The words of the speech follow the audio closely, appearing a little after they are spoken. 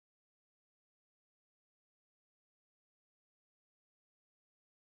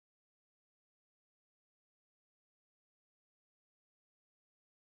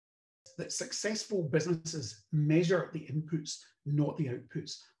that successful businesses measure the inputs, not the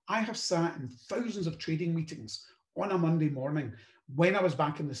outputs. I have sat in thousands of trading meetings on a Monday morning when I was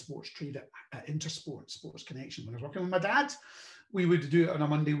back in the sports trade at Intersport, Sports Connection. When I was working with my dad, we would do it on a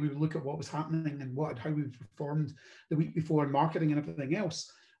Monday. We would look at what was happening and how we performed the week before in marketing and everything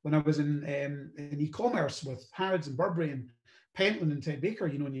else. When I was in e-commerce with Harrods and Burberry and Pentland and Ted Baker,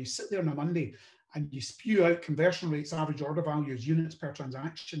 you know, and you sit there on a Monday and you spew out conversion rates, average order values, units per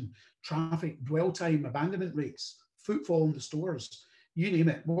transaction, traffic, dwell time, abandonment rates, footfall in the stores, you name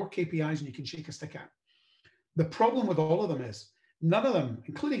it, more KPIs than you can shake a stick at. The problem with all of them is none of them,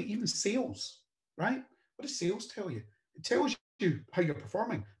 including even sales, right? What does sales tell you? It tells you how you're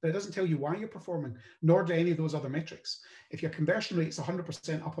performing, but it doesn't tell you why you're performing, nor do any of those other metrics. If your conversion rate's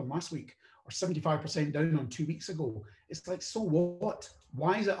 100% up on last week or 75% down on 2 weeks ago, it's like, so what?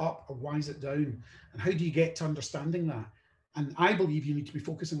 Why is it up or why is it down? And how do you get to understanding that? And I believe you need to be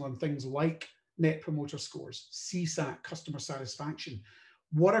focusing on things like Net Promoter Scores, CSAT, customer satisfaction.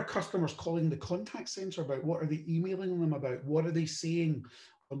 What are customers calling the contact center about? What are they emailing them about? What are they saying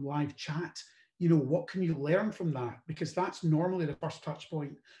on live chat? You know, what can you learn from that? Because that's normally the first touch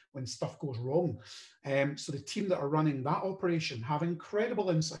point when stuff goes wrong. So the team that are running that operation have incredible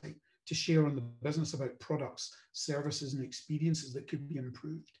insight to share on the business about products, services, and experiences that could be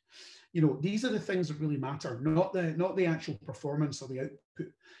improved. You know, these are the things that really matter, not the actual performance or the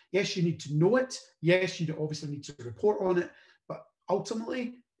output. Yes, you need to know it. Yes, you obviously need to report on it, but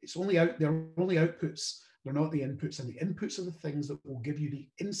ultimately, they're only outputs. They're not the inputs, and the inputs are the things that will give you the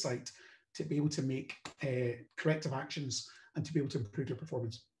insight to be able to make corrective actions and to be able to improve your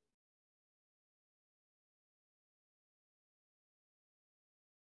performance.